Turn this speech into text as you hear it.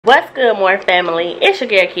What's good, more family? It's your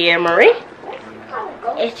girl Kia Marie.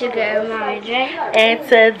 It's your girl Mama J. And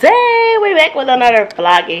today we back with another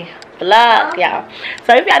vlog, y'all.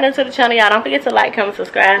 So if y'all new to the channel, y'all, don't forget to like, comment,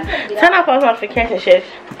 subscribe, turn on post notifications. Shit.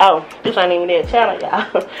 Oh, this ain't even their channel,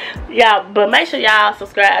 y'all. Y'all, but make sure y'all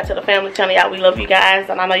subscribe to the family channel, y'all. We love you guys,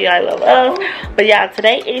 and I know y'all love us. But y'all,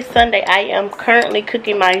 today is Sunday. I am currently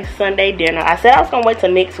cooking my Sunday dinner. I said I was gonna wait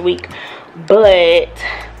till next week, but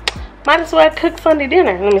might as well cook Sunday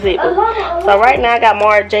dinner. Let me see. So right now I got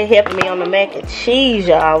Mara J helping me on the mac and cheese,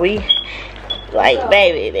 y'all. We like,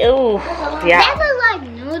 baby, ooh, y'all. That look like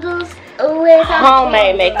noodles with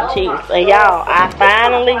homemade mac and cheese. And y'all, I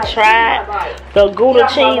finally tried the Gouda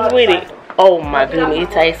cheese with it. Oh my goodness,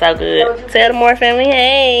 it tastes so good. Tell the more family,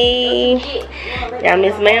 hey. Y'all,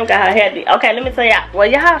 Miss Ma'am got her head. Okay, let me tell y'all. Well,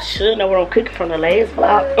 y'all should know what I'm cooking from the last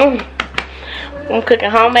vlog. I'm cooking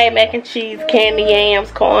homemade mac and cheese, candy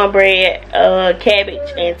yams, cornbread,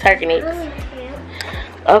 cabbage, and turkey necks.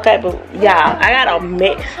 Okay, but y'all, I got a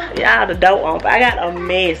mess. Y'all, the dough on, but I got a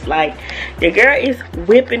mess. Like, your girl is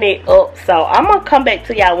whipping it up. So I'm gonna come back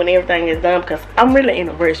to y'all when everything is done because I'm really in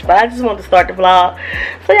a rush. But I just want to start the vlog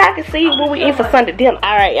so y'all can see what we eat for Sunday dinner.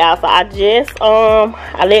 All right, y'all. So I just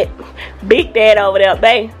I let Big Dad over there,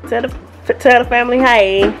 babe, tell the family,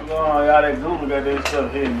 hey. Oh, y'all, that Gouda got that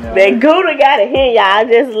stuff in, y'all. That Gouda got it here, y'all. I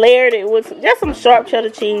just layered it with just some sharp cheddar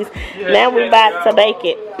cheese. Now we about to bake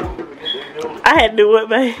it. I had to do it,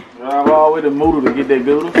 babe. I'm all with the moodle to get that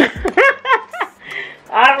Gouda.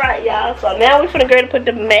 Alright, y'all. So now we're finna go to put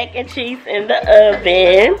the mac and cheese in the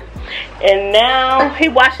oven. And now he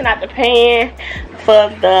washing out the pan for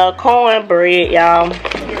the cornbread, y'all.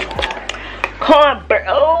 Cornbread.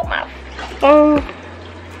 Oh, my phone.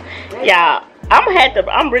 Y'all,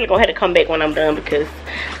 I'm really gonna have to come back when I'm done because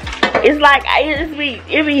it's like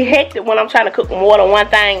it be hectic when I'm trying to cook more than one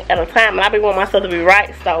thing at a time, and I be wanting myself to be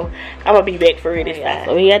right, so I'm gonna be back for it this time.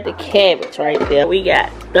 So we got the cabbage right there. We got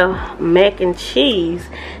the mac and cheese,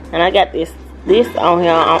 and I got this on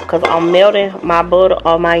here because I'm melting my butter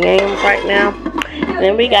on my yams right now. And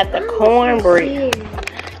then we got the cornbread.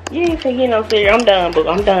 You ain't forget no cereal. I'm done, but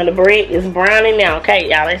I'm done. The bread is browning now. Okay,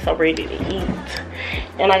 y'all, it's so ready to eat.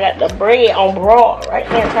 And I got the bread on broad right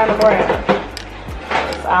there, kind of brown.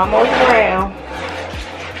 It's almost brown.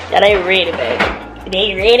 Yeah, they ready, baby.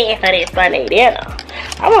 They ready for this Sunday dinner.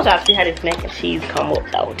 I want y'all to see how this mac and cheese come up,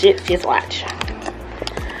 though. Just watch.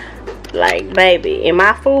 Like, baby, in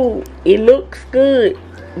my food, it looks good,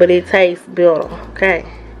 but it tastes better. Okay.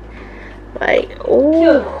 Like,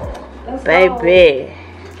 ooh, baby.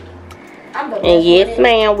 And yes,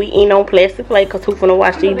 ma'am, we eat on plastic plate because who finna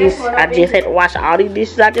wash these dishes? I just had to wash all these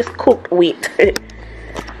dishes I just cooked with.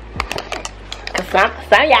 Cause some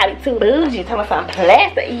y'all be too bougie talking about some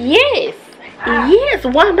plastic. Yes, yes,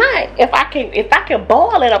 why not? If I can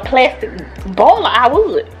boil in a plastic boiler, I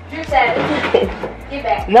would. You said get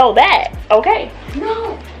back. No, that okay.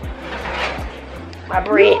 No. My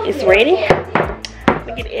bread is ready.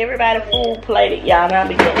 Get everybody food plated, y'all. Now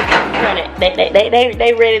be done.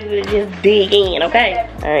 They ready to just dig in, okay?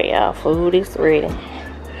 All right, y'all. Food is ready.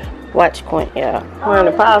 Watch, Quint, y'all. I'm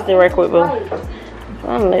gonna pause it right quick, boo. I'm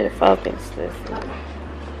gonna let it focus.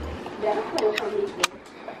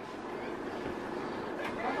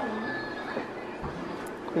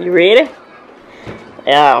 You ready?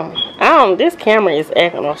 Yeah. This camera is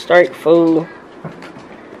acting on straight food,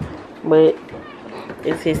 but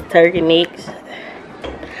it's his turkey necks.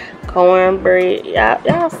 Cornbread,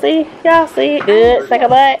 y'all see it good. Take a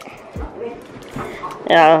bite.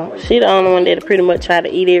 Y'all, she the only one that pretty much try to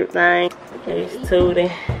eat everything. Here's Tootie,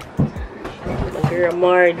 my girl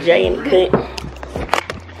Mara J in the cut.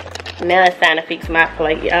 Now it's time to fix my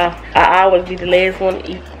plate, y'all. I always be the last one to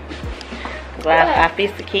eat. So I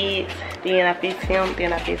fix the kids, then I fix him,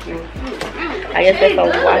 then I fix me. I guess that's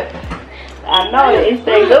over why. I know it. It's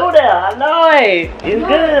that Gouda. I know it. It's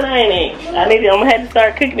good, ain't it? I'm gonna have to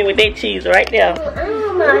start cooking it with that cheese right there.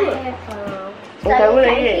 Oh, my headphones. Okay, what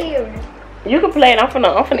is it? You can play it. I'm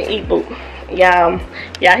finna eat, boo. Y'all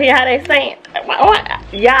hear how they saying?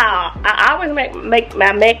 Y'all, I always make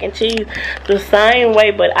my mac and cheese the same way,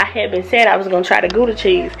 but I had been said I was gonna try the Gouda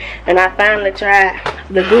cheese, and I finally tried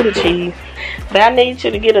the Gouda cheese. But I need you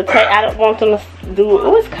to get a taste. I don't want them to do it.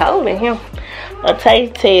 Oh, it's cold in here. A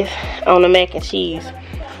taste test on the mac and cheese.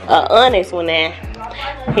 Honest one now.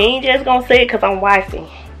 He ain't just gonna say it because I'm wifey.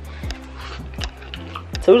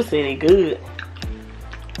 Tuda said it good.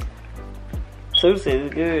 Tuda said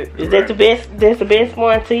it's good. Is that the best? That's the best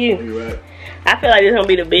one to you? You right. I feel like this gonna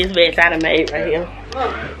be the best batch I done made right here.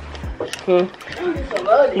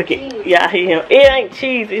 Look at y'all here. It ain't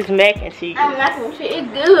cheese, it's mac and cheese. I'm not gonna say it's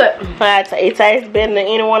good. It tastes better than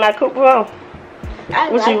anyone I cooked before.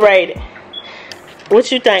 What you rate it?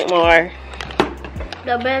 What you think, Mar?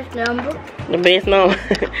 The best number. The best number.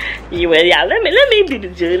 Y'all, let me be the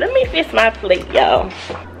judge. Let me fix my plate, y'all.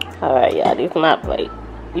 Alright, y'all, this is my plate.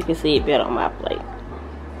 You can see it better on my plate.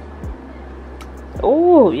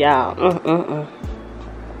 Oh, y'all.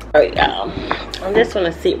 Alright, y'all. I'm just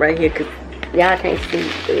gonna sit right here because y'all can't see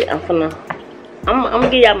it. I'm gonna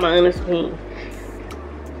give y'all my honest opinion.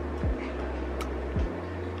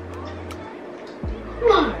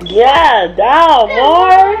 Yeah, dog,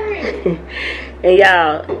 more. And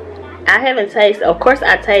y'all, I haven't tasted, of course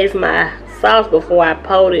I taste my sauce before I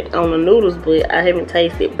poured it on the noodles, but I haven't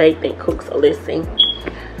tasted baked and cooked, so let's see.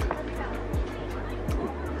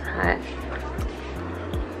 It's hot.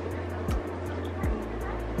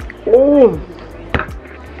 Ooh.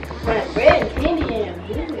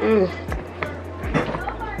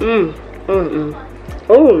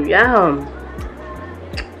 Oh, yum.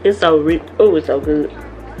 It's so rich. Oh, it's so good.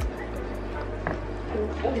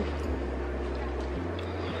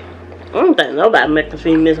 I don't think nobody making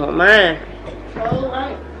me miss on mine.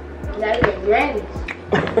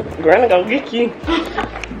 Granny gonna get you. I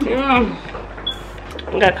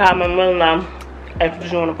gotta call my mother-in-law after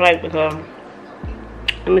she wanna play because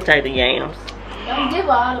let me take the yams. Don't give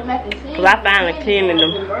her all the mac and cheese. Cause I finally cleaned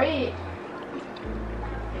them.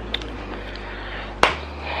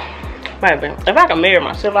 Baby, if I can marry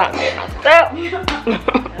myself, I can marry myself.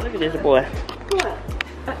 Look at this boy.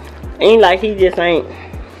 Ain't like he just ain't.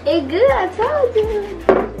 It's good, I told you.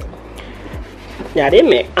 Yeah, this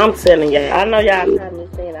man, I'm telling y'all. I know y'all probably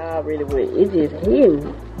saying I already, but it just hit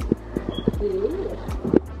me.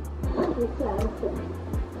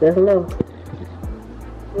 Just know.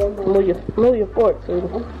 Move your fork, sweetie.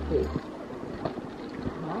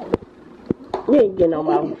 You ain't getting no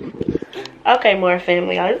more. Okay, more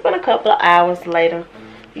family, y'all. It's been a couple of hours later.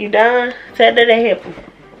 You done? Tell that they help me.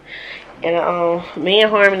 And me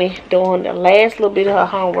and Harmony doing the last little bit of her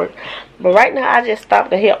homework. But right now, I just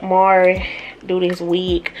stopped to help Mari do this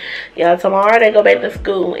week. Yeah, tomorrow they go back to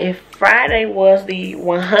school. And Friday was the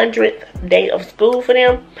 100th day of school for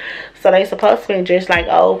them. So they supposed to be dressed like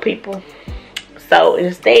old people. So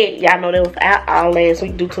instead, y'all know they was out all last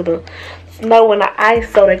week due to the snow and the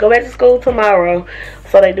ice. So they go back to school tomorrow.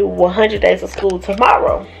 So they do 100 days of school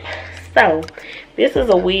tomorrow. So this is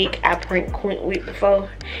a wig I print Quint with before,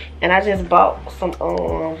 and I just bought some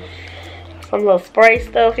little spray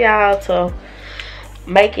stuff, y'all, to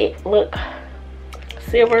make it look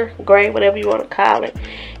silver, gray, whatever you want to call it.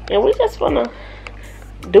 And we just wanna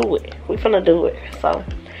do it. We finna do it. So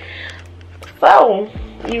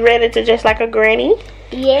you ready to dress like a granny?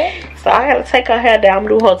 Yeah. So I gotta take her hair down. I'm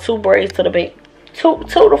gonna do her 2 braids to the back. 2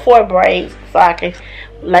 to 4 braids so I can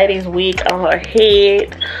lay this wig on her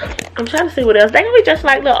head. I'm trying to see what else. They gonna be just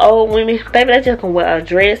like little old women. Baby, they just gonna wear a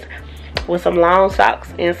dress with some long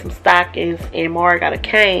socks and some stockings, and Mara got a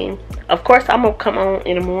cane. Of course, I'm gonna come on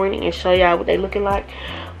in the morning and show y'all what they looking like.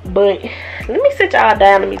 But let me sit y'all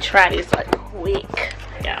down. Let me try this like quick,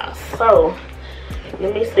 y'all. So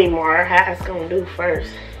let me see, Mara, how it's gonna do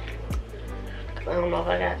first. Cause I don't know if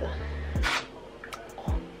I got the.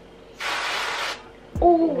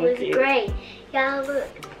 Ooh, it's great. Y'all look.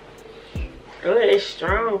 Oh, it's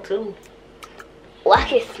strong too. Oh, I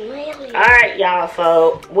can smell it. Alright, y'all.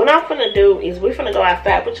 So what I'm finna do is we're finna go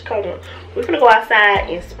outside. Put your coat on. We're finna go outside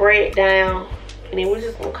and spray it down. And then we're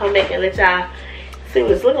just gonna come back and let y'all see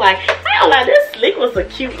what it's looking like. I don't know, this slick was a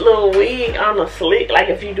cute little wig on a slick. Like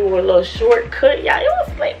if you do a little shortcut, y'all, it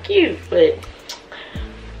was like cute. But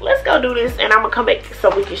let's go do this and I'm gonna come back so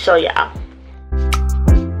we can show y'all.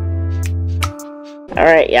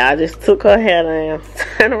 Alright, y'all, just took her hair down.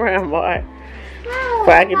 Turn around, boy. Oh,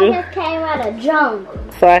 so I can do. Just came out of jungle.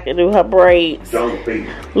 So I can do her braids.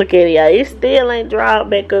 Look at it, y'all. It still ain't dropped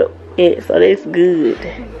back up yet, so that's good.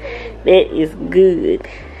 That is good.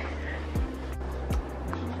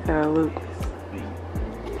 Look.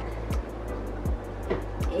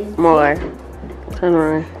 More. Turn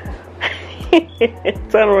around.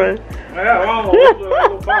 Turn around.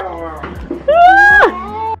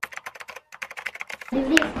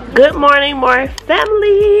 Good morning, more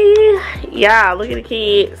family. Y'all, look at the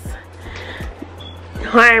kids.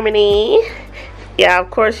 Harmony. Yeah, of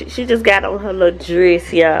course, she just got on her little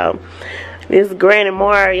dress, y'all. This Granny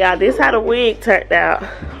Mara, y'all. This how the wig turned out.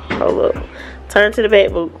 Hold up. Turn to the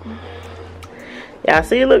back, boo. Y'all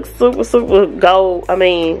see it looks super gold. I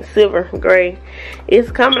mean silver gray.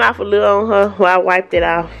 It's coming off a little on her. Well, I wiped it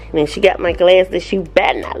off. And then she got my glasses. She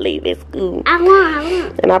better not leave at school. I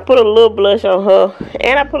want. And I put a little blush on her.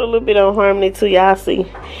 And I put a little bit on Harmony too. Y'all see.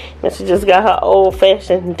 And she just got her old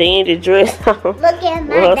fashioned dandy dress on. Look at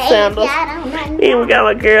my sandals. Here we got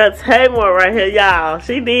my girl Tamar right here, y'all.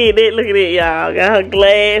 She did it. Look at it, y'all. Got her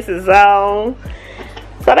glasses on.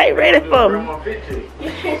 So they ready for me.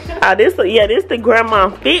 Oh, this the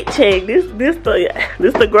grandma fit check. This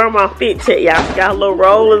the grandma fit check. Y'all got her little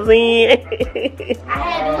rollers in. I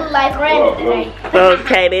had to look like Brandon today.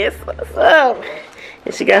 Okay, that's what's up.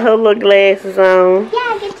 And she got her little glasses on.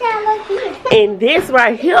 Yeah, get y'all look here. And this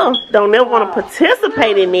right here don't never want to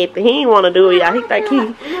participate in anything. He ain't want to do it, y'all.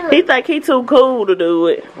 He think he too cool to do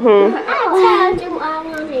it. I told you I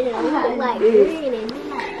wanted to look like green and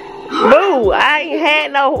Boo, I ain't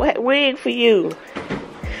had no wig for you.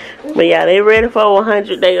 But yeah, they ready for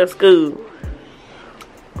 100 days of school.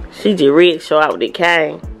 She just ready to show out with the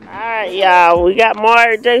cane. Alright, y'all. We got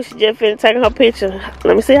Mari J. She just finished taking her picture.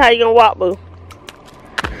 Let me see how you gonna walk, boo.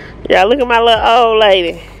 Y'all, look at my little old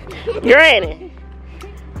lady. Granny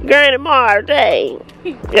Mari J.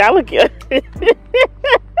 Y'all look at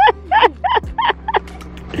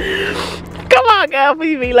Come on, girl, before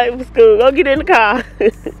you be late for school. Go get in the car.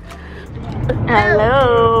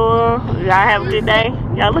 Hello. Y'all have a good day.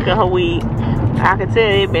 Y'all look at her wig. I can tell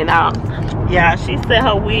it been out. Yeah, she said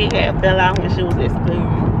her wig had fell out when she was at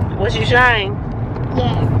school. Was she shine?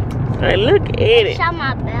 yeah. Hey, look at it. Show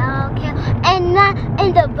my ball cap.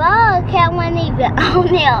 And the ball cap wasn't even on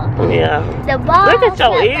there. Yeah. The ball Look at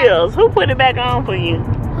your cap- ears. Who put it back on for you?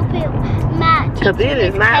 Who put my Because it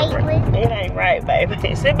is not right. It ain't right,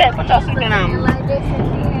 baby. Sit back, put your sleeping on. like this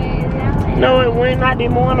and No, it went not this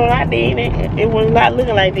morning when I did it. It was not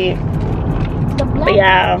looking like this. the But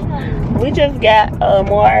black. y'all, we just got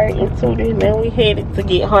Mari into this. Then we headed to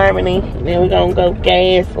get Harmony. Then we're going to go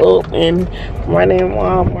gas up and run in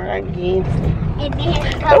Walmart again. And then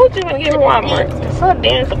So what you want to get from Walmart? So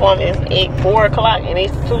dance appointment is at 4 o'clock and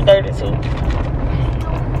it's 2:32.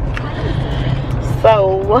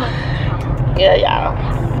 So, yeah, y'all.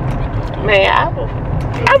 Man,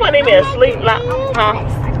 I wasn't even asleep. Like,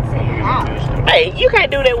 huh? Hey, you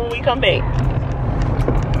can't do that when we come back.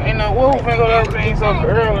 Ain't no woo, finna go to everything so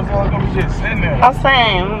early, so I'm gonna be just sitting there. I'm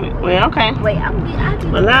saying, well, okay. wait, I'll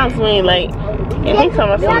But now we ain't late. And he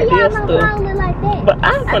told me some real stuff. like that. But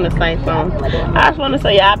I was gonna say something. I just wanna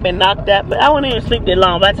say I've been knocked out, but I wouldn't even sleep that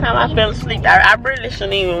long. By the time I fell asleep, I really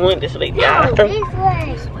shouldn't even went to sleep, y'all. This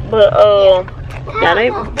way. But yeah, they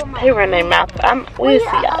run their mouth. We'll see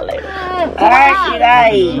y'all later. Alright, you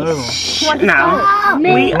guys. No.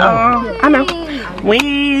 We I know.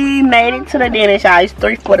 We made it to the dentist, y'all. It's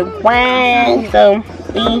 3:41, so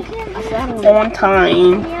we on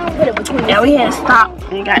time. Now we had to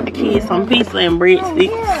stop and got the kids some pizza and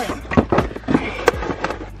breadsticks.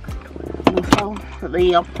 Before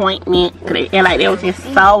the appointment, cause they felt like they was just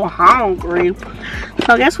so hungry.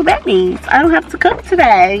 So guess what that means? I don't have to cook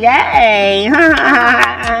today. Yay!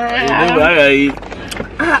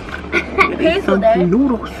 Some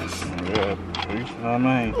noodles. Oh,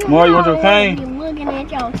 man. Mari, you want your cane? You looking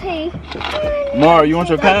at your teeth. Mari, you want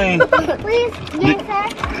your cane? Please, yes, sir.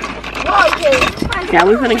 Yeah,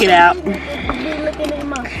 we finna get out. Be looking at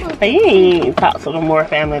my foot. Hey, you ain't talk to the Moore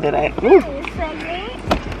family today.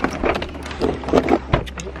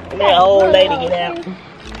 That old lady get out.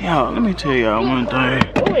 Y'all, let me tell y'all one thing.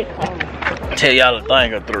 Tell y'all a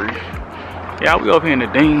thing or three. Y'all, we up here in the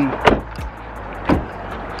Dean.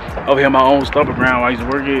 Over here my own stomping ground where I used to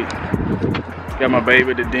work at. Got my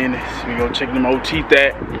baby at the dentist. We go check them old teeth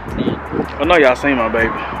at. I know y'all seen my baby.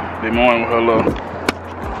 This morning with her little.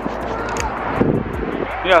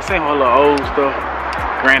 Y'all seen her little old stuff.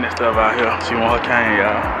 Granny stuff out here. She want her cane,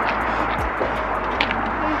 y'all.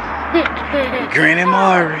 Granny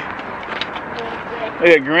Mari. Look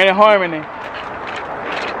at Granny Harmony.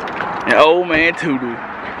 And old man Tudu.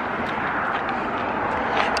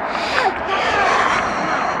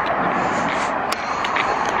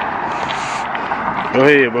 Go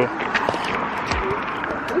ahead, bro.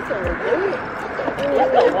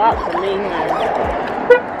 Let's go walk for me,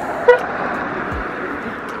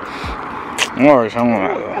 Mari, someone.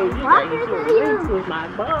 my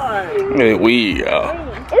boy. Hey, we, y'all.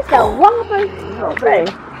 It's a Whopper. Okay.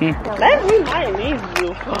 That we might need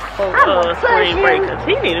you for spring break, cause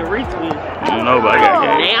he need a retweet. Nobody got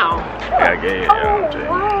gas. Now. Got gas,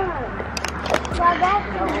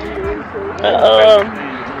 y'all.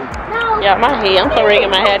 Yeah, my hair. I'm so ready to get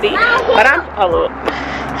my hair deep. But hold up.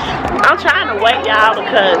 I'm trying to wait, y'all,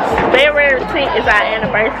 because February 10th is our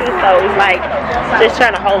anniversary, so it's like just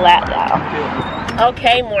trying to hold out, y'all.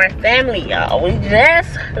 Okay, more family, y'all. We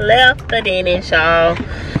just left the dentist, y'all.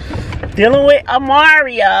 Dealing with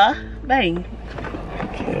Amaria, babe.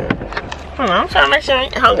 Hold on, I'm trying to make sure.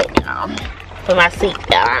 Hold on, y'all. Put my seat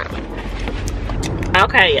down.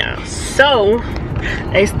 Okay, y'all. So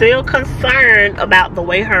they still concerned about the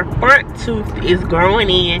way her front tooth is growing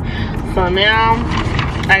in. So now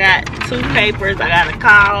I got 2 papers. I got a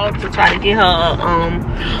call to try to get her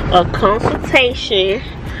a consultation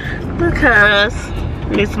because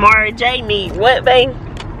Miss Mara J need what, babe?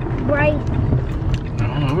 Right. I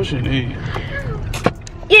don't know what she need.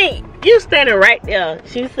 Yeah, you standing right there.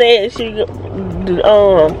 She said she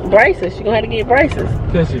braces. She gonna have to get braces.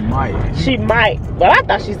 Cause she might. She might, but I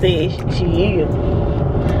thought she said she is.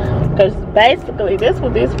 Cause basically, this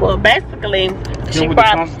what this for. Basically, she what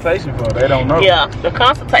probably the consultation for. They don't know. Yeah, the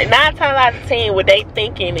consultation. 9 times out of 10, what they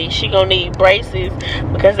thinking is she gonna need braces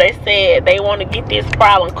because they said they want to get this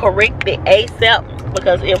problem corrected ASAP.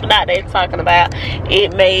 Because if not, they're talking about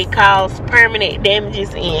it may cause permanent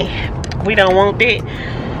damages, and we don't want that.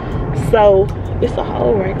 So it's a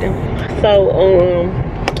hole right there. So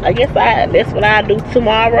I guess that's what I do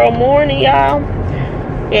tomorrow morning, y'all.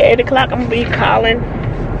 At 8 o'clock, I'm gonna be calling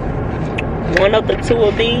one of the 2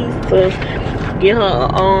 of these to get her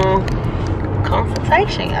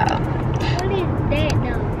consultation, y'all. What is that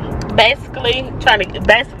though? Basically trying to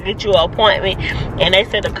get you an appointment, and they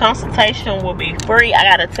said the consultation will be free. I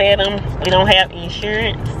gotta tell them we don't have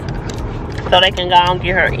insurance, so they can go and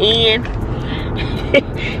get her in.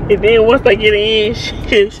 And then once they get in,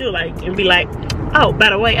 she'll like and be like, oh, by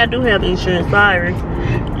the way, I do have insurance, sorry.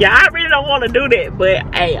 Yeah, I really don't want to do that, but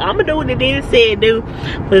hey, I'm gonna do what the dentist said do,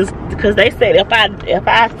 because they said if I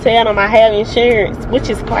tell them I have insurance, which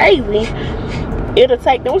is crazy, it'll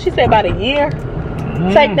take them, what she said, about a year.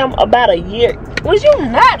 Take them about a year. Was you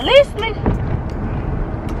not listening?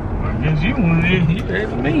 I guess you wanted to hear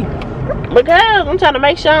me. Because I'm trying to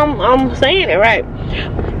make sure I'm saying it right.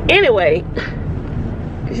 Anyway,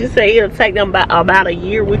 she said it'll take them about a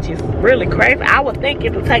year, which is really crazy. I would think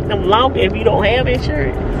it'll take them longer if you don't have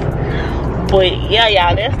insurance. But yeah,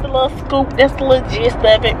 y'all, that's the little scoop. That's the little gist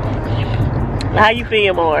of it. How you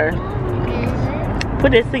feel, Mara?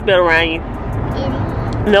 Put that seatbelt around you.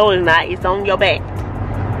 No, it's not. It's on your back.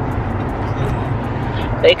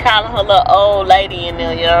 They calling her little old lady in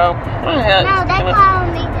there, y'all. No, they call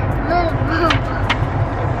me little mama.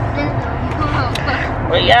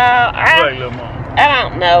 But y'all, I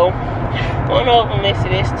don't know. One of them is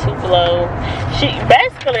this too low. She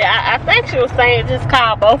basically, I think she was saying just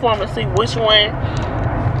call both of them to see which one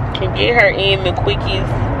can get her in the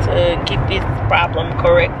quickest to get this problem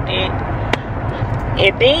corrected.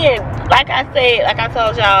 And then, like I said, like I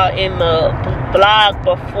told y'all in the vlog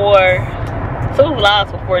before, 2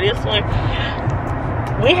 vlogs before this one,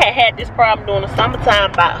 we had this problem during the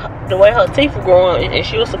summertime about the way her teeth were growing, and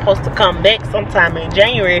she was supposed to come back sometime in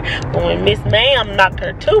January. But when Miss Ma'am knocked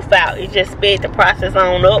her tooth out, it just sped the process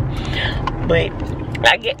on up. But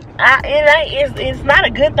it's not a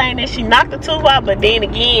good thing that she knocked the tooth out. But then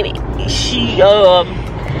again, she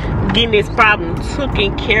getting this problem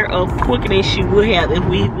taken care of quicker than she would have if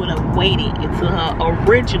we would have waited until her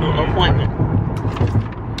original appointment.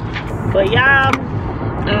 But y'all,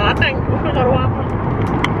 I think we're gonna go to Walmart.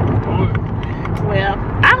 Well,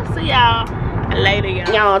 I'll see y'all later,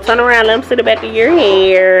 y'all. Y'all turn around, let me see the back of your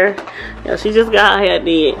hair. Yeah, she just got her hair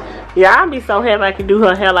did. Yeah, I'll be so happy I can do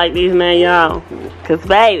her hair like this now, y'all. Cause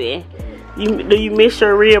baby, do you miss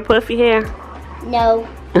your real puffy hair? No.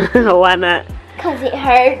 Why not? Cause it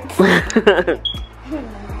hurts.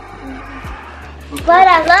 But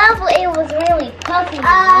I love it was really puffy.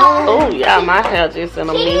 Oh yeah, my hair just in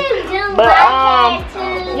a mess. But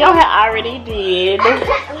your hair already did.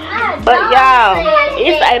 But y'all,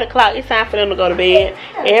 it's 8 o'clock. It's time for them to go to bed.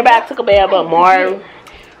 Everybody took a bath but Marvin.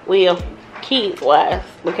 Well, kids wise,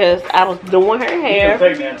 because I was doing her hair.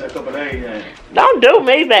 Don't do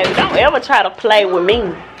me, baby. Don't ever try to play with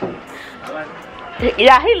me.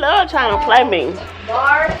 Yeah, he loved trying to play me.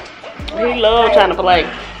 He loved trying to play.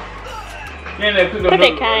 Put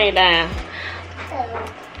that cane down.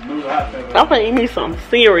 I'm gonna eat me some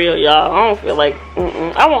cereal, y'all. I don't feel like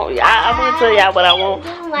I won't tell y'all what I want.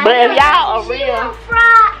 But if y'all are real,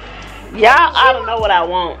 y'all ought to know what I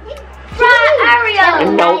want.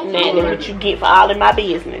 And no, that's what you get for all of my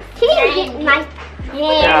business. Y'all, I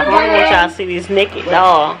don't want y'all to see this naked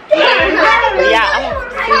dog.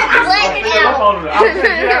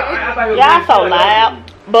 Y'all so loud.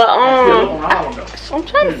 But I'm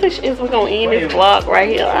trying to see if we're gonna end this vlog right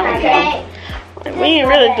here. I don't know. We ain't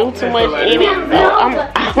really do too much in it.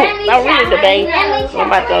 So I'm really debating. I'm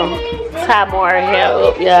about to tie more hair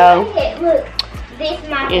up, y'all.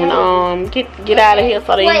 And get out of here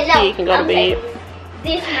so these kids can go to bed.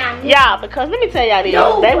 Y'all, because let me tell y'all this.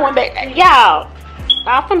 They went back. Y'all,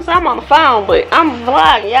 I'm on the phone, but I'm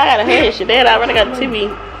vlogging. Y'all gotta hear this shit. Dad already got the TV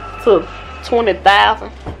to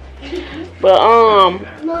 20,000.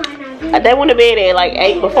 But they went to bed at like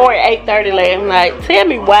 8:30 last night. Tell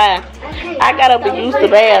me why I got up to use the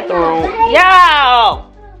bathroom. Y'all,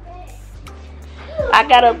 I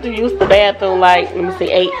got up to use the bathroom like, let me see,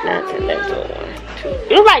 8, 9, 10, 11, 12, 1, 2.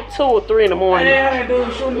 It was like 2 or 3 in the morning.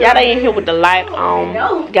 Y'all, they in here with the light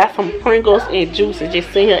on. Got some Pringles and juice and just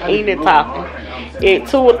sitting here eating and talking. At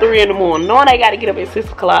 2 or 3 in the morning. Knowing they got to get up at 6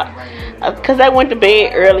 o'clock. Because they went to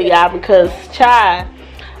bed early, y'all. Because, child,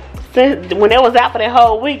 when they was out for that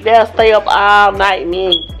whole week, they'll stay up all night and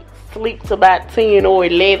then sleep till about 10 or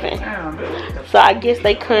 11. So I guess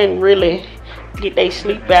they couldn't really get their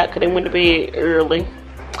sleep out because they went to bed early.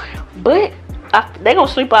 But they gonna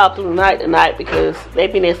sleep all through the night tonight because they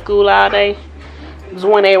been at school all day. It's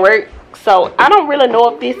when they work. So I don't really know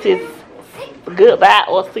if this is goodbye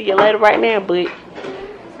or see you later right now, but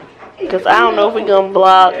because I don't know if we're gonna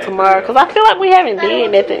vlog tomorrow, because I feel like we haven't did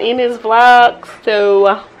nothing in this vlog.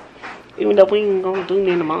 So even though we ain't gonna do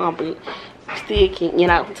nothing tomorrow, but still can, you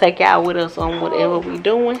know, take y'all with us on whatever we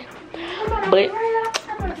doing. But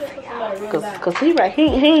cause he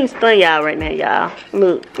ain't stun y'all right now, y'all.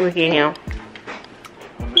 Look at him.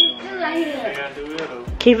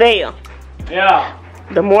 Kevelle. Yeah.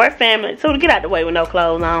 The Moore family. So get out the way with no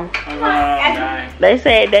clothes on. They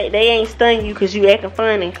said they ain't stunning you because you acting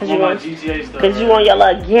funny. Because you want your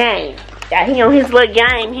little game. Yeah, he on his little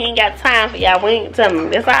game. He ain't got time for y'all. We ain't telling him.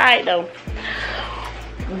 That's alright though.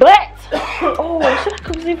 But oh, should I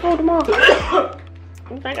cook seafood tomorrow?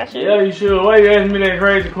 You think I should? Yeah, you should. Why you asking me that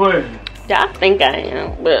crazy question? Yeah, I think I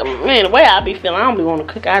am. But man, the way I be feeling, I don't be want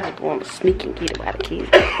to cook. I just want to sneak and get it by the kids.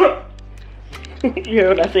 You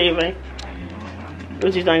heard what I said, man?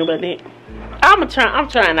 What you think about that? I'm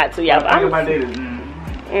trying not to, y'all. But I'm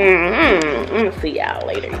gonna see y'all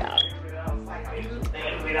later, y'all.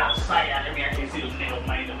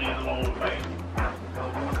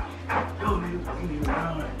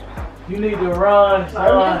 You need to run,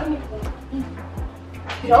 son.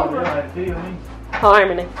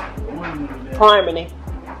 Harmony. Harmony.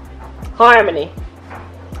 Harmony.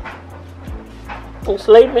 You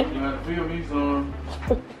sleeping? You have to feel me, son.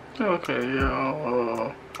 Okay,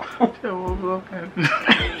 y'all.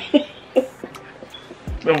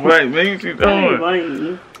 Don't bite me, what you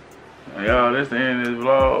doing? Y'all, that's the end of this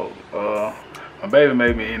vlog. My baby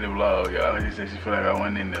made me end the vlog, y'all. She said she feel like I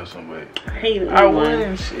wasn't in there somewhere. I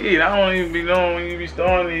wasn't. Shit, I don't even be knowing when you be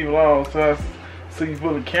starting these vlogs. So I see you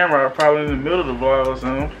put the camera out probably in the middle of the vlog or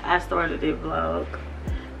something. I started this vlog.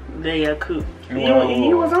 They are cool.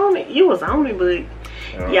 You was on it. You was on it, but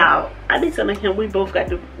y'all, I be telling him we both got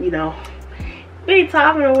to, you know, be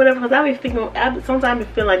talking or whatever. Cause I be thinking, sometimes I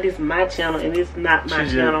feel like this is my channel and it's not my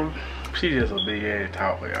channel. She just a big ass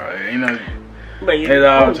talker, y'all. You know, but you it's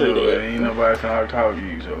all to her. Ain't nobody trying to talk to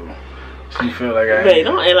you, so she feel like I. But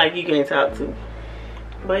don't act like you can't talk to.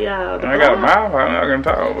 But y'all, I got a mouth. I'm not gonna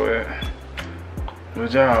talk,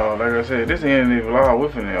 but y'all, like I said, this is the end of the vlog. We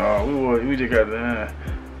finna, we just got done.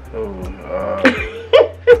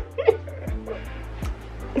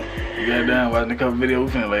 We got done watching a couple videos.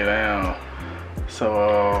 We finna lay down.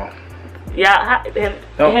 So yeah,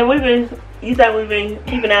 have we been? You thought we've been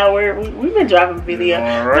keeping our word? We've been dropping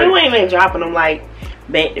videos. Right. We ain't been dropping them like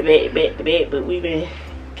back to back, but we've been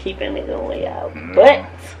keeping it going, y'all. But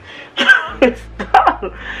stop.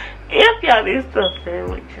 If y'all this stuff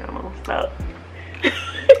family channel, stop.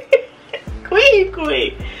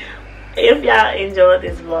 Quick. If y'all enjoyed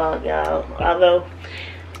this vlog, y'all, although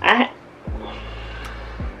I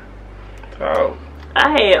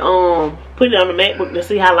had put it on the MacBook to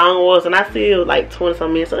see how long it was, and I still like 20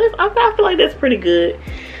 some minutes. So I feel like that's pretty good.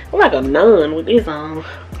 I'm like a nun with this on.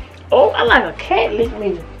 Oh, I like a cat lick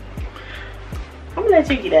me. I'm gonna let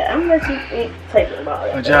you get that. I'm gonna let you take it about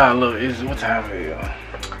that. Y'all, look, what time is it?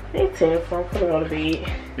 It's 10, so I'm gonna go to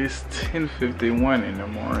bed. It's 10:51 in the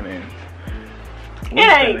morning. It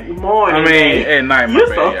ain't morning. I mean, at night, my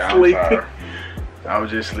bad, y'all. I'm sorry. I was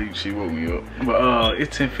just asleep. She woke me up. But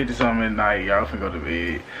it's 10:50 something at night. Y'all finna go to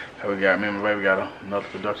bed. We got, remember, baby, got another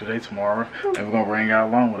productive day tomorrow, and we're gonna bring y'all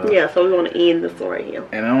along with us. Yeah, so we're gonna end this one right here.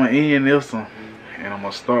 And I'm gonna end this one, and I'm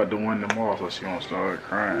gonna start the one tomorrow, so she gonna start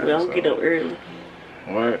crying. Well, I'm getting up early.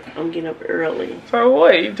 What? I'm getting up early. So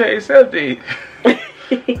what? You tell yourself that.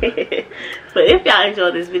 But if y'all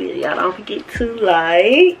enjoyed this video, y'all don't forget to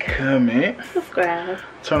like, comment, subscribe,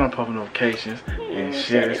 turn on post notifications, and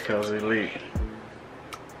share this cozy league.